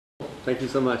Thank you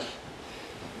so much.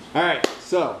 All right,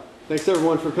 so thanks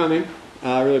everyone for coming.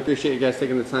 I really appreciate you guys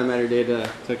taking the time out of your day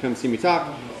to come see me talk.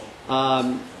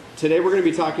 Today we're going to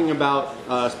be talking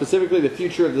about specifically the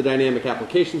future of the dynamic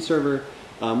application server,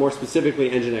 more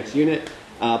specifically NGINX unit.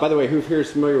 By the way, who here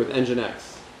is familiar with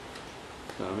NGINX?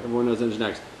 Everyone knows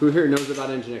NGINX. Who here knows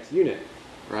about NGINX unit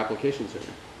or application server?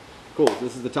 Cool,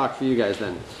 this is the talk for you guys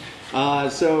then.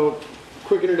 So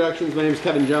quick introductions, my name is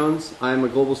Kevin Jones. I'm a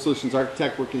global solutions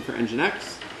architect working for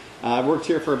NGINX. I've worked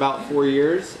here for about 4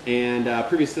 years, and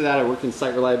previous to that I worked in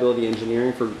site reliability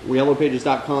engineering for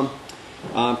yellowpages.com.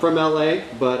 I'm from LA,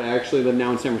 but I actually live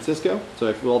now in San Francisco, so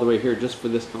I flew all the way here just for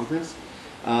this conference.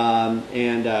 I'm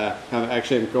going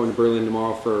to Berlin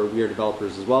tomorrow for We Are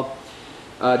Developers as well.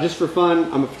 Just for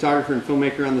fun, I'm a photographer and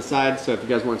filmmaker on the side, so if you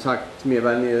guys want to talk to me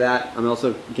about any of that, I'm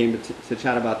also game to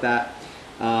chat about that.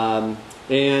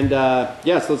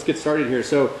 Yeah, so let's get started here.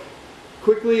 So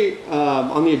quickly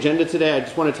on the agenda today, I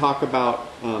just want to talk about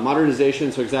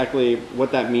modernization, so exactly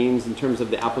what that means in terms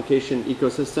of the application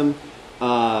ecosystem,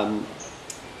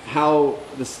 how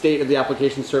the state of the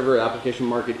application server, application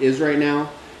market is right now,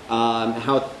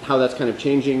 how that's kind of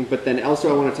changing, but then also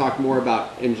I want to talk more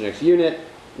about NGINX unit,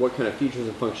 what kind of features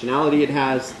and functionality it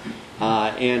has,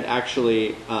 and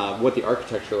actually what the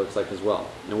architecture looks like as well,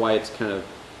 and why it's kind of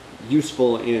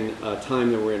useful in a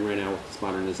time that we're in right now with this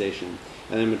modernization.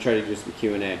 And then I'm going to try to do some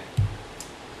Q&A.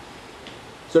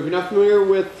 So if you're not familiar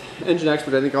with NGINX,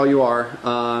 but I think all you are,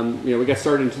 we got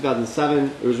started in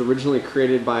 2007. It was originally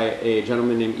created by a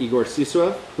gentleman named Igor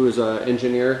Sisuev, who is an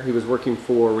engineer. He was working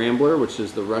for Rambler, which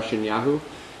is the Russian Yahoo,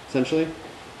 essentially.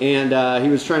 And he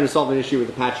was trying to solve an issue with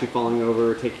Apache falling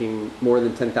over, taking more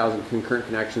than 10,000 concurrent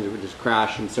connections. It would just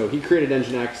crash. And so he created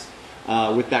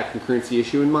NGINX with that concurrency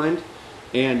issue in mind.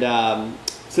 And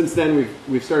since then,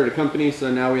 we've started a company. So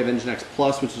now we have NGINX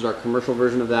Plus, which is our commercial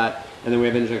version of that. And then we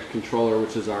have NGINX Controller,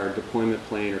 which is our deployment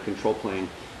plane or control plane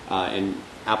and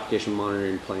application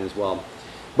monitoring plane as well.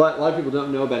 But a lot of people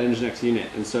don't know about NGINX Unit.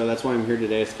 And so that's why I'm here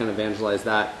today, is to kind of evangelize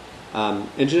that.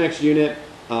 NGINX Unit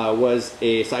was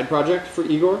a side project for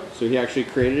Igor, so he actually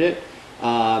created it,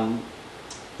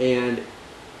 and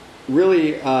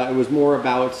really it was more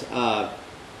about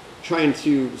trying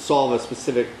to solve a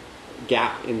specific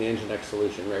gap in the NGINX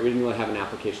solution. Right, we didn't really have an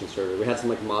application server. We had some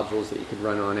like modules that you could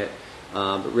run on it,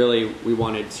 but really we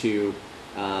wanted to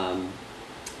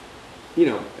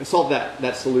solve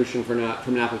that solution from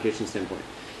an application standpoint.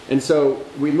 And so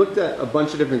we looked at a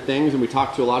bunch of different things, and we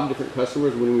talked to a lot of different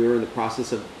customers when we were in the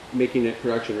process of making it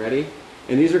production ready.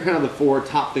 And these are kind of the 4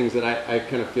 top things that I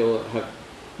kind of feel have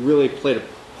really played a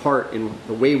part in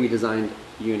the way we designed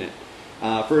Unit.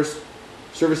 First,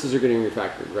 services are getting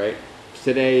refactored, right?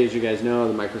 Today, as you guys know,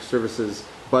 the microservices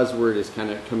buzzword is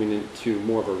kind of coming into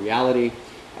more of a reality.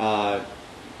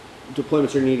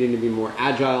 Deployments are needing to be more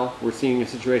agile. We're seeing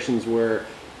situations where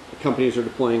companies are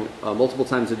deploying multiple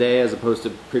times a day, as opposed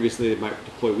to previously they might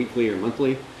deploy weekly or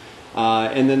monthly.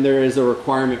 And then there is a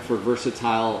requirement for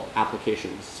versatile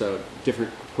applications, so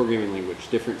different programming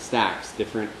language, different stacks,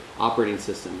 different operating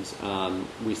systems.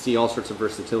 We see all sorts of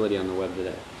versatility on the web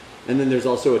today. And then there's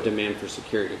also a demand for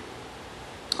security,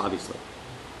 obviously.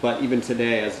 But even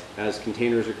today, as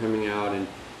containers are coming out and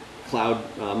cloud,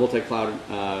 multi-cloud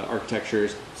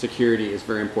architectures, security is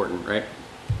very important, right?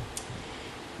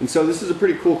 And so this is a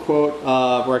pretty cool quote,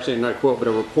 or actually not a quote, but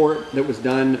a report that was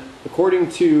done according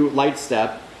to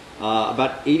Lightstep.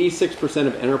 About 86%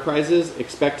 of enterprises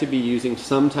expect to be using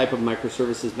some type of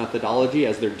microservices methodology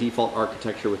as their default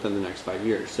architecture within the next 5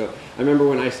 years. So I remember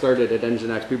when I started at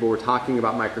NGINX, people were talking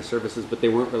about microservices, but they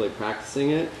weren't really practicing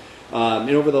it. And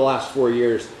over the last 4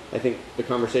 years, I think the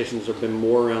conversations have been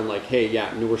more around like, hey,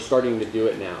 yeah, we're starting to do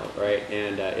it now, right?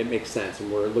 And it makes sense,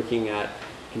 and we're looking at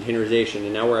containerization,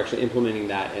 and now we're actually implementing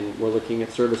that, and we're looking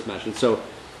at service mesh. And so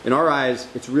in our eyes,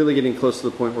 it's really getting close to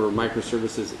the point where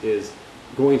microservices is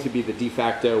going to be the de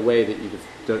facto way that you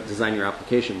design your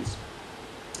applications.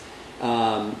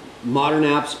 Modern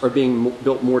apps are being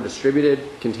built more distributed,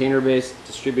 container-based,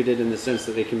 distributed in the sense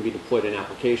that they can be deployed in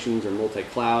applications or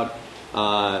multi-cloud.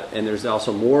 And there's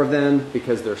also more of them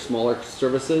because they're smaller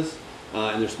services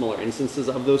and there's smaller instances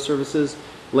of those services.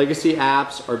 Legacy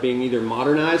apps are being either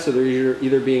modernized, so they're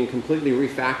either being completely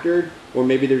refactored, or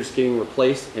maybe they're just getting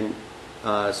replaced and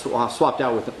swapped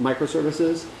out with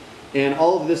microservices. And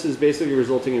all of this is basically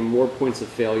resulting in more points of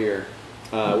failure,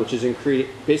 which is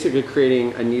basically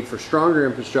creating a need for stronger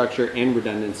infrastructure and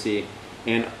redundancy.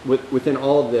 And within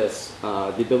all of this,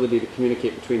 the ability to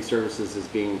communicate between services is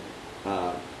being,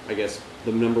 I guess,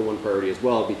 the #1 priority as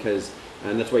well, because,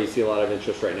 and that's why you see a lot of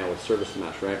interest right now with service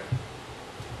mesh, right?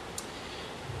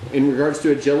 in regards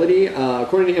to agility,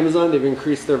 according to Amazon, they've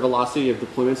increased their velocity of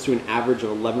deployments to an average of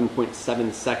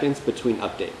 11.7 seconds between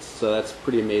updates. So that's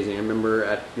pretty amazing. I remember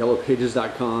at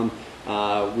yellowpages.com,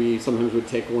 we sometimes would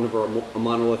take one of our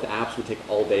monolith apps would take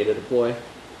all day to deploy.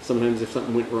 Sometimes if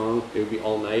something went wrong, it would be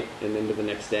all night and into the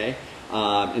next day.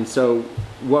 And so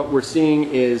what we're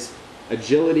seeing is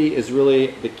agility is really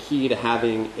the key to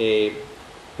having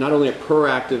not only a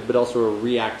proactive but also a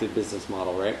reactive business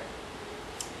model, right?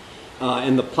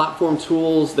 And the platform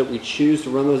tools that we choose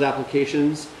to run those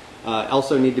applications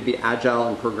also need to be agile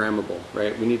and programmable,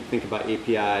 right? We need to think about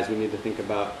APIs, we need to think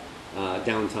about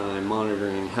downtime,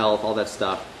 monitoring, health, all that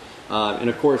stuff. And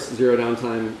of course, zero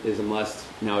downtime is a must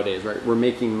nowadays, right? We're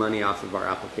making money off of our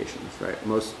applications, right?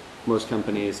 Most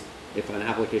companies, if an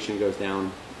application goes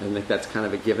down, I think that's kind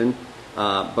of a given.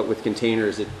 But with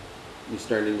containers, you're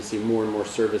starting to see more and more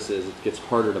services. It gets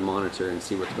harder to monitor and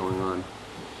see what's going on.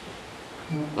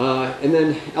 And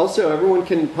then also, everyone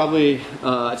can probably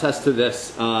attest to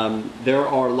this. There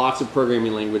are lots of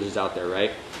programming languages out there,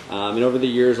 right? And over the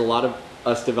years, a lot of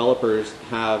us developers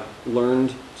have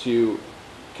learned to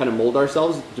kind of mold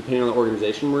ourselves depending on the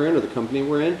organization we're in or the company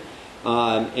we're in.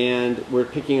 And we're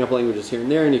picking up languages here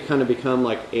and there, and you kind of become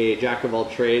like a jack of all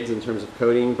trades in terms of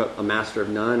coding, but a master of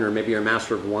none, or maybe you're a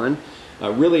master of one.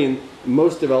 Really,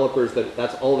 most developers,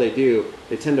 that's all they do.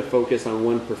 They tend to focus on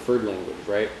one preferred language,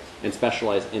 right? And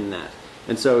specialize in that.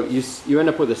 And so you end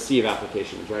up with a sea of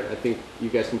applications, right? I think you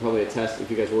guys can probably attest,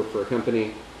 if you guys work for a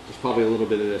company, there's probably a little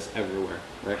bit of this everywhere,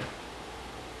 right?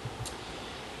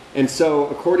 And so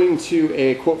according to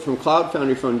a quote from Cloud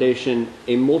Foundry Foundation,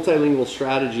 a multilingual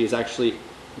strategy is actually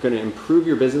going to improve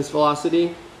your business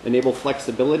velocity, enable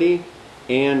flexibility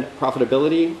and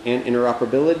profitability and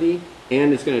interoperability,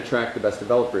 and it's going to attract the best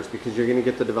developers, because you're going to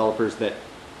get the developers that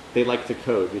they like to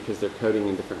code because they're coding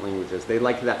in different languages. They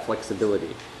like that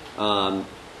flexibility. And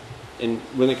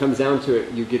when it comes down to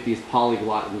it, you get these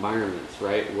polyglot environments,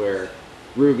 right? Where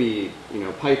Ruby,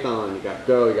 Python, you got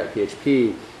Go, you got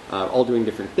PHP, all doing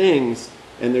different things,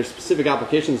 and there's specific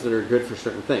applications that are good for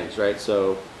certain things, right?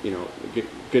 So, a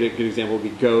good example would be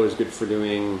Go is good for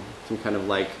doing some kind of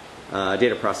like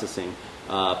data processing.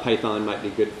 Python might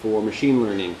be good for machine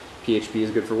learning. PHP is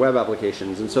good for web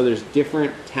applications. And so there's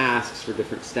different tasks for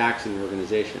different stacks in the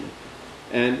organization.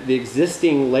 And the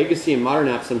existing legacy and modern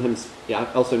apps sometimes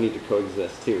also need to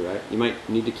coexist too, right? You might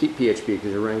need to keep PHP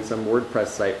because you're running some WordPress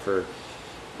site for,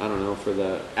 I don't know, for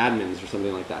the admins or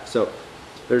something like that. So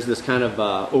there's this kind of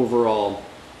overall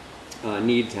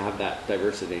need to have that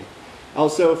diversity.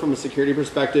 Also, from a security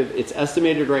perspective, it's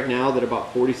estimated right now that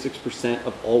about 46%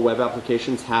 of all web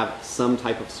applications have some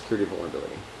type of security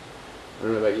vulnerability. I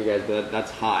don't know about you guys, but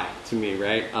that's high to me,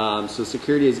 right? So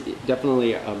security is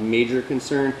definitely a major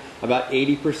concern. About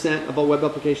 80% of all web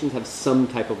applications have some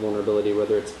type of vulnerability,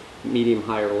 whether it's medium,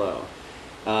 high, or low.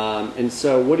 And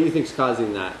so what do you think is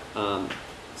causing that?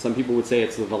 Some people would say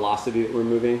it's the velocity that we're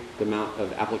moving, the amount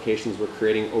of applications we're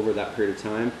creating over that period of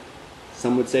time.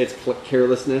 Some would say it's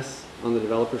carelessness on the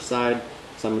developer side.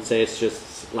 Some would say it's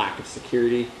just lack of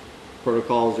security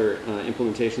protocols or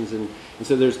implementations. And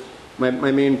so there's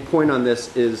my main point on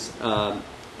this is a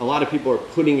lot of people are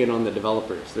putting it on the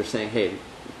developers. They're saying, hey,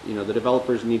 the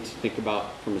developers need to think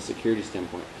about from a security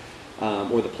standpoint,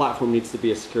 or the platform needs to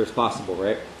be as secure as possible,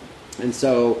 right? And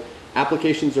so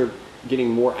applications are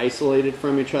getting more isolated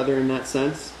from each other in that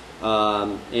sense,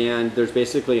 and there's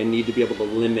basically a need to be able to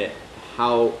limit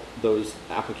how those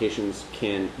applications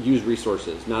can use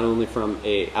resources, not only from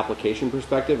a application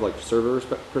perspective, like server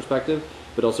perspective,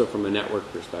 but also from a network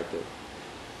perspective.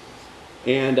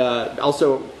 And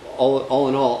also, all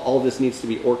in all this needs to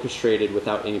be orchestrated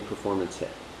without any performance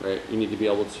hit, right? You need to be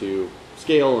able to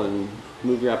scale and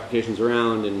move your applications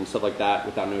around and stuff like that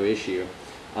without no issue.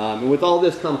 And with all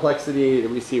this complexity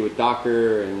that we see with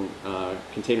Docker and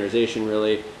containerization,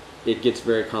 really, it gets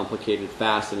very complicated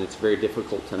fast, and it's very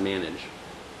difficult to manage.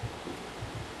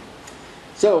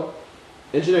 So,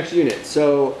 NGINX Unit.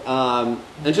 So,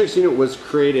 NGINX Unit was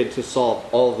created to solve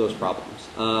all of those problems.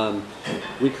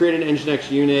 We created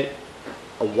NGINX Unit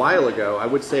a while ago. I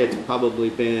would say it's probably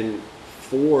been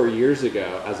 4 years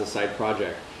ago as a side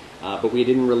project, but we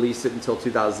didn't release it until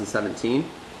 2017.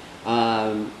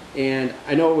 And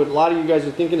I know what a lot of you guys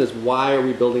are thinking is, why are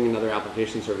we building another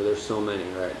application server? There's so many,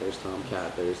 right? There's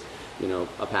Tomcat, there's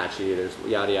Apache, there's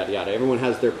yada yada yada. Everyone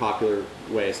has their popular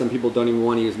way. Some people don't even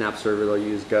want to use an app server; they'll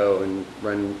use Go and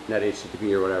run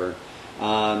NetHTTP or whatever.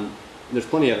 There's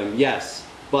plenty of them, yes,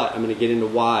 but I'm going to get into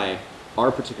why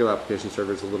our particular application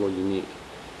server is a little unique.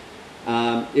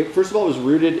 First of all, it was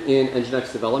rooted in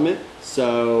NGINX development.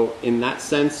 So in that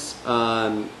sense,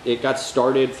 it got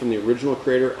started from the original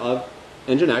creator of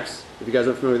NGINX, if you guys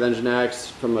are familiar with NGINX,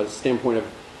 from a standpoint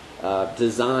of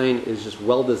design, is just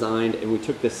well designed, and we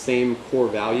took the same core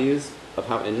values of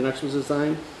how NGINX was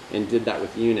designed and did that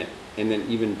with Unit. And then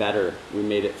even better, we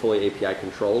made it fully API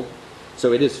controlled.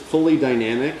 So it is fully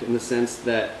dynamic in the sense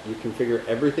that you configure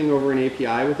everything over an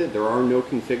API with it. There are no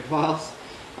config files.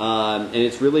 And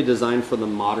it's really designed for the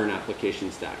modern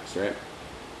application stacks, right?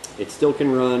 It still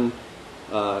can run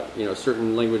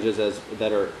certain languages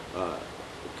that are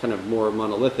kind of more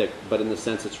monolithic, but in the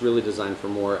sense it's really designed for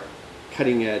more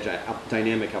cutting edge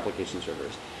dynamic application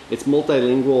servers. It's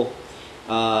multilingual.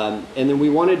 And then we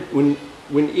wanted,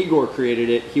 when Igor created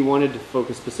it, he wanted to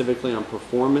focus specifically on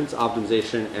performance,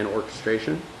 optimization, and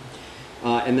orchestration.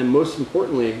 And then most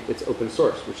importantly, it's open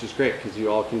source, which is great because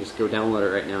you all can just go download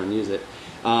it right now and use it.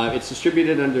 It's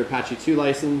distributed under Apache 2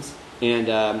 license, and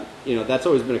that's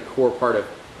always been a core part of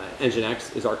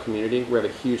NGINX is our community. We have a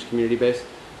huge community base.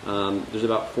 There's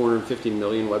about 450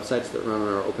 million websites that run on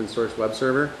our open source web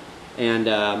server, and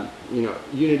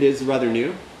Unit is rather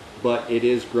new, but it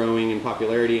is growing in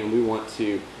popularity, and we want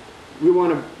to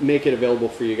make it available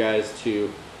for you guys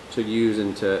to use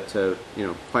and to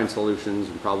find solutions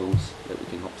and problems that we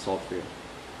can help solve for you.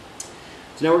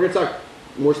 So now we're going to talk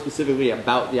more specifically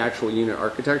about the actual Unit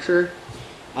architecture.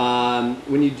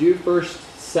 When you do first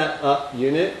set up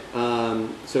Unit,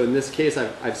 so in this case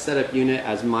I've set up Unit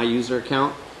as my user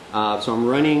account. So I'm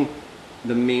running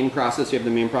the main process. You have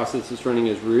the main process that's running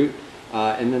as root,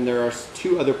 and then there are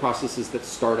two other processes that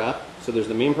start up. So there's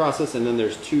the main process, and then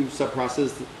there's two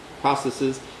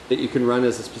processes that you can run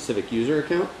as a specific user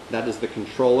account. That is the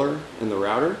controller and the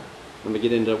router. I'm going to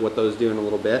get into what those do in a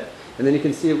little bit. And then you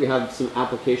can see that we have some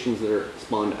applications that are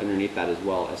spawned underneath that as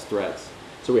well as threads.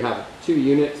 So we have two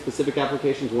Unit specific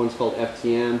applications. One's called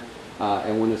FTM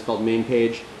and one is called main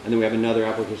page. And then we have another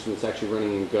application that's actually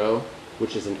running in Go,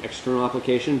 which is an external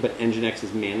application, but NGINX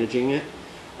is managing it.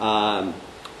 Or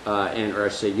I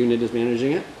should say Unit is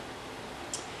managing it.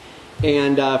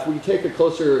 And if we take a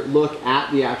closer look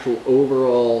at the actual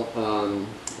overall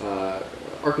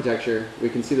architecture, we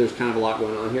can see there's kind of a lot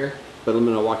going on here, but I'm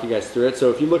going to walk you guys through it. So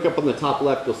if you look up on the top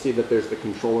left, you'll see that there's the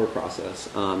controller process.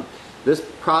 This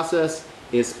process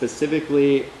is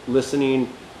specifically listening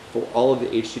for all of the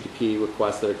HTTP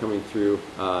requests that are coming through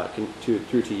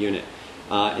through to Unit.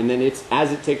 And then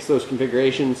as it takes those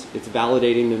configurations, it's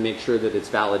validating to make sure that it's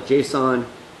valid JSON,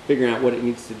 figuring out what it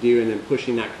needs to do, and then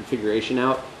pushing that configuration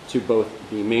out to both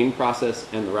the main process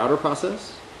and the router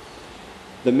process.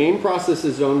 The main process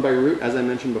is owned by root, as I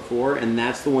mentioned before, and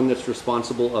that's the one that's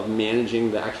responsible of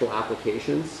managing the actual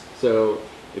applications. So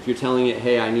if you're telling it,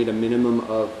 hey, I need a minimum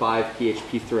of 5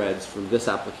 PHP threads from this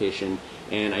application,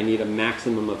 and I need a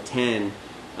maximum of 10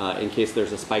 in case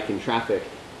there's a spike in traffic,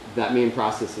 that main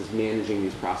process is managing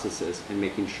these processes and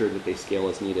making sure that they scale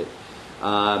as needed.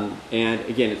 And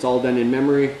again, it's all done in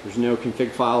memory. There's no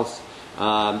config files.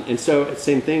 And so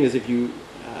same thing as if you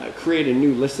create a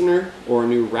new listener or a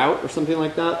new route or something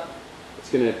like that, it's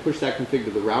going to push that config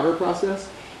to the router process.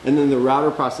 And then the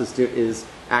router process is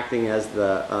acting as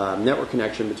the network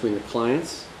connection between the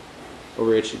clients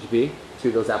over HTTP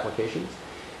to those applications.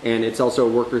 And it's also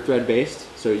worker thread based,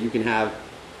 so you can have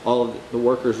all of the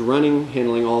workers running,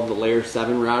 handling all of the layer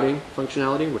 7 routing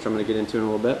functionality, which I'm going to get into in a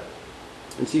little bit.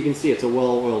 And so you can see it's a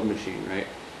well-oiled machine, right?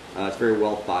 It's very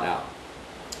well thought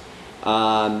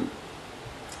out.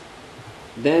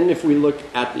 Then if we look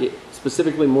at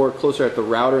specifically more closer at the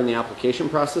router and the application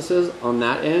processes on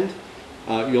that end,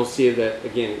 you'll see that,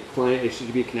 again, client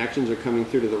HTTP connections are coming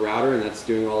through to the router, and that's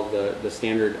doing all the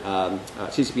standard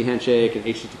TCP handshake and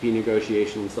HTTP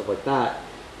negotiation and stuff like that.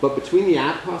 But between the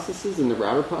app processes and the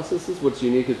router processes, what's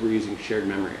unique is we're using shared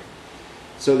memory.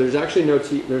 So there's actually no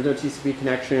TCP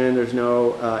connection. There's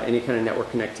no any kind of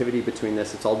network connectivity between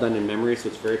this. It's all done in memory, so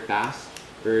it's very fast,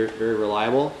 very, very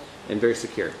reliable, and very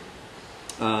secure.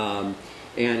 And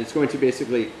it's going to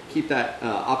basically keep that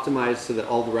optimized so that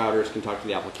all the routers can talk to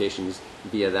the applications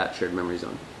via that shared memory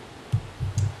zone.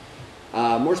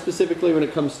 More specifically, when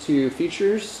it comes to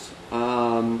features,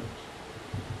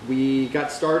 we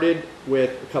got started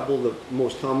with a couple of the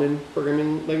most common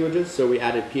programming languages. So we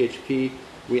added PHP,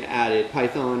 we added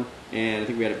Python, and I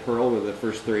think we added Perl with the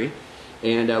first 3.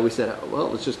 And we said, well,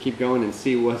 let's just keep going and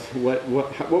see what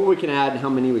we can add and how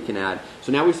many we can add.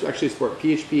 So now we actually support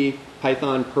PHP,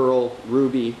 Python, Perl,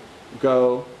 Ruby,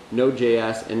 Go,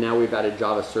 Node.js, and now we've added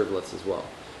Java servlets as well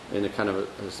in a kind of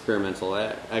experimental.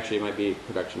 Actually, it might be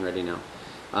production ready now.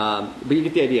 But you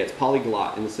get the idea. It's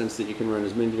polyglot in the sense that you can run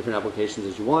as many different applications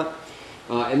as you want.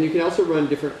 And you can also run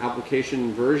different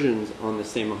application versions on the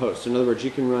same host. So in other words,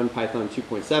 you can run Python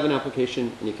 2.7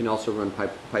 application, and you can also run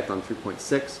Python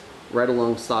 3.6 right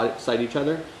alongside each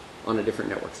other on a different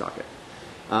network socket.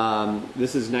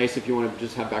 This is nice if you want to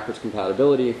just have backwards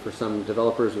compatibility for some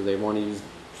developers, or they want to use,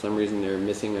 for some reason they're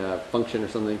missing a function or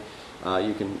something,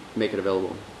 you can make it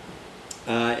available.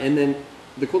 And then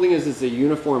the cool thing is it's a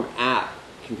uniform app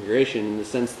configuration in the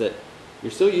sense that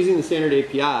you're still using the standard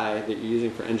API that you're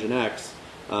using for NGINX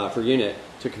for unit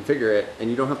to configure it, and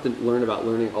you don't have to learn about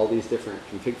learning all these different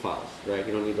config files, right?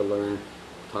 You don't need to learn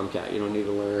Tomcat, you don't need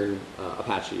to learn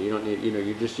Apache, you don't need,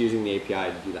 you're just using the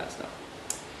API to do that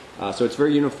stuff. So it's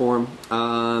very uniform,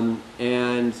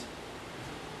 and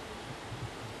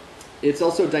it's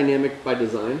also dynamic by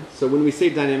design. So when we say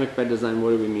dynamic by design,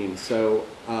 what do we mean? So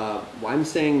I'm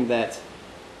saying that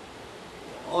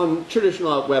on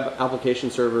traditional web application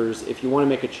servers, if you want to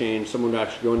make a change, someone would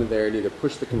actually go into there and either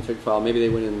push the config file, maybe they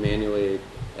went in manually,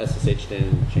 SSH'd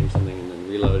in, changed something, and then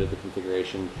reloaded the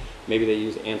configuration. Maybe they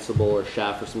use Ansible or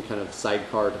Chef or some kind of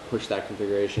sidecar to push that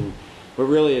configuration, but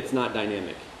really it's not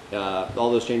dynamic.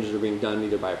 All those changes are being done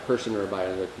either by a person or by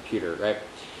another computer, right?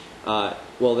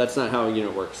 Well, that's not how a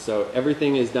unit works. So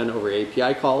everything is done over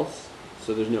API calls,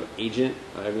 so there's no agent.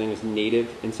 Everything is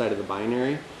native inside of the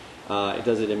binary. It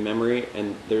does it in memory,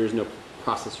 and there is no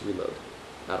process reload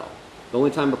at all. The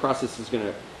only time a process is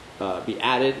going to be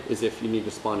added is if you need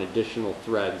to spawn additional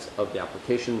threads of the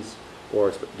applications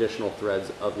or additional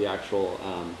threads of the actual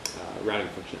routing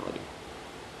functionality.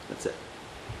 That's it.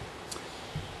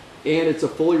 And it's a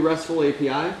fully RESTful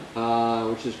API,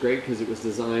 which is great because it was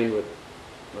designed with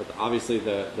obviously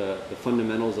the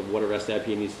fundamentals of what a REST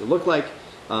API needs to look like.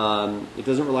 It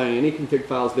doesn't rely on any config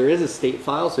files. There is a state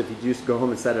file, so if you just go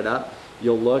home and set it up,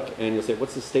 you'll look and you'll say,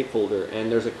 what's the state folder?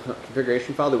 And there's a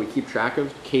configuration file that we keep track of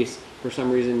in case for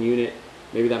some reason unit,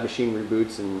 maybe that machine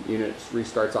reboots and unit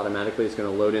restarts automatically. It's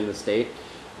going to load in the state.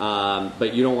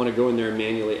 But you don't want to go in there and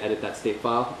manually edit that state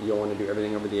file. You'll want to do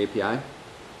everything over the API.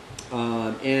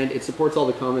 And it supports all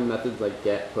the common methods like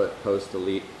get, put, post,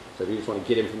 delete. So if you just want to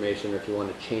get information or if you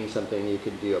want to change something, you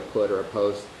could do a put or a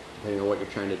post depending on what you're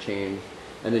trying to change.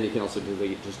 And then you can also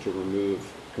delete just to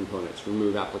remove components,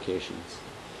 remove applications.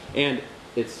 And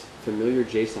it's familiar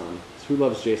JSON. So who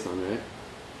loves JSON, right?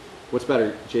 What's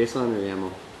better, JSON or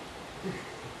YAML?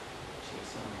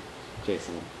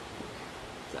 JSON.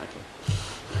 Exactly.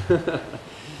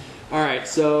 All right,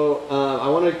 so I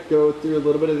want to go through a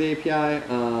little bit of the API.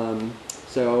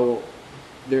 So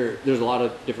there's a lot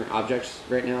of different objects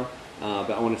right now,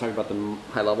 but I want to talk about the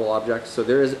high-level objects. So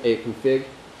there is a config,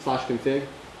 /config.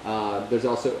 There's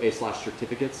also a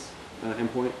 /certificates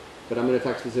endpoint, but I'm going to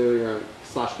talk specifically around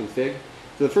 /config.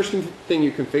 So the first thing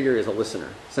you configure is a listener.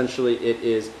 Essentially, it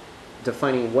is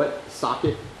defining what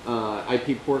socket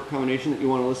IP port combination that you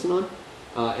want to listen on.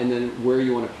 And then where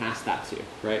you want to pass that to,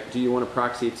 right? Do you want to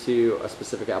proxy to a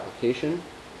specific application?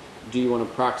 Do you want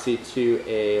to proxy to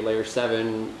a layer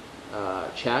 7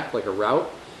 check, like a route?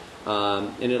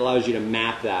 And it allows you to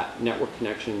map that network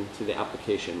connection to the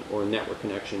application or network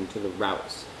connection to the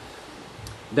routes.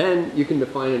 Then you can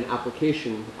define an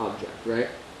application object, right?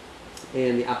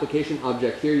 And the application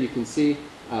object here, you can see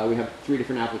we have 3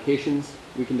 different applications.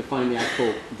 We can define the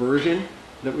actual version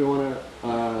that we want to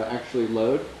actually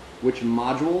load, which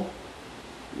module,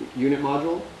 unit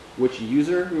module, which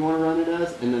user we want to run it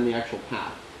as, and then the actual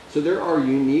path. So there are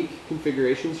unique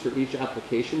configurations for each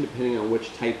application depending on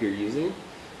which type you're using.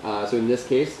 So in this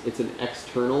case, it's an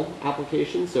external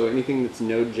application, so anything that's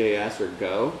Node.js or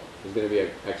Go is going to be an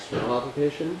external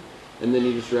application. And then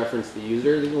you just reference the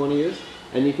user that you want to use.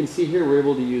 And you can see here we're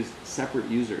able to use separate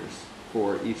users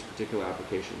for each particular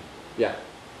application. Yeah?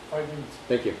 5 minutes.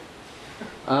 Thank you.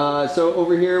 So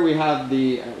over here we have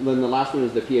then the last one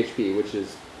is the PHP, which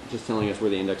is just telling us where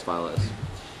the index file is.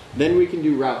 Then we can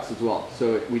do routes as well.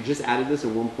 So we just added this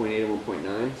in 1.8 and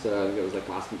 1.9, so I think it was like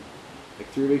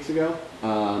 3 weeks ago.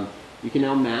 You can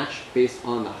now match based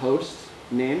on the host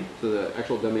name, so the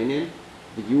actual domain name,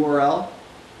 the URL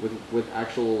with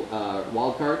actual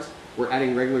wildcards. We're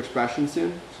adding regular expression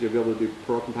soon, so you'll be able to do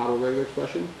Perl compatible regular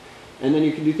expression. And then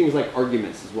you can do things like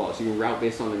arguments as well. So you can route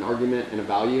based on an argument and a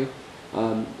value.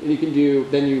 And you can do,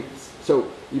 so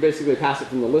you basically pass it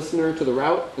from the listener to the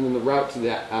route, and then the route to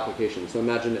the application. So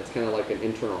imagine it's kind of like an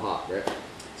internal hop, right?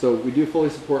 So we do fully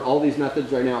support all these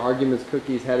methods right now: arguments,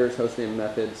 cookies, headers, hostname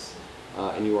methods,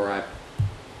 and URI.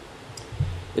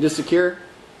 It is secure.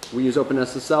 We use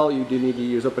OpenSSL. You do need to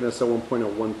use OpenSSL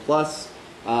 1.01 plus,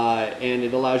 and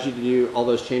it allows you to do all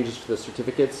those changes for the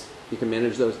certificates. You can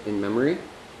manage those in memory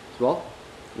as well.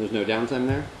 There's no downtime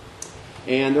there.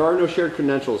 And there are no shared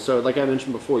credentials. So like I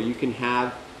mentioned before, you can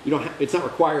have, it's not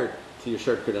required to use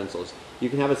shared credentials. You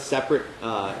can have a separate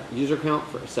user account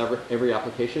for every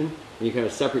application, and you can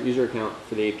have a separate user account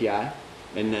for the API.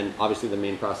 And then obviously the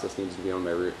main process needs to be owned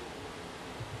by root.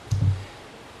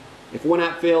 If one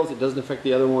app fails, it doesn't affect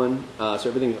the other one, so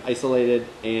everything is isolated,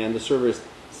 and the server is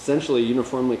essentially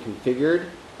uniformly configured,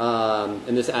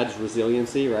 and this adds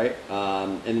resiliency, right?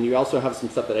 And then you also have some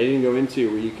stuff that I didn't go into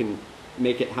where you can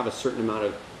make it have a certain amount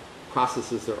of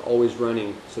processes that are always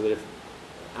running, so that if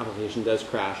application does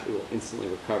crash, it will instantly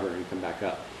recover and come back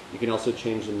up. You can also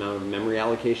change the amount of memory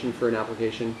allocation for an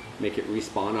application, make it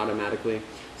respawn automatically,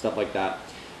 stuff like that.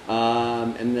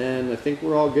 And then I think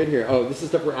we're all good here. Oh, this is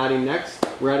stuff we're adding next.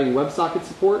 We're adding WebSocket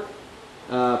support,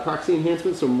 proxy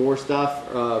enhancements, so more stuff,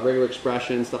 regular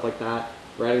expressions, stuff like that.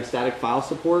 We're adding static file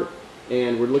support,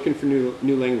 and we're looking for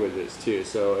new languages too.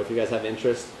 So if you guys have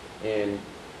interest in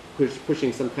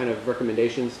pushing some kind of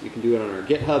recommendations, you can do it on our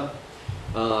GitHub.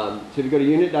 So if you go to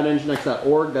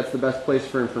unit.nginx.org, that's the best place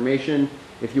for information.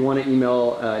 If you want to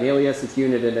email an alias, it's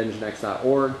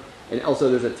unit@nginx.org. And also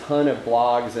there's a ton of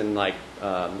blogs and like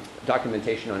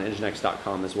documentation on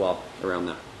nginx.com as well around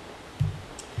that.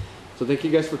 So thank you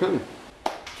guys for coming.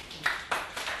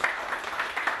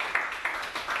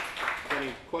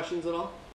 Any questions at all?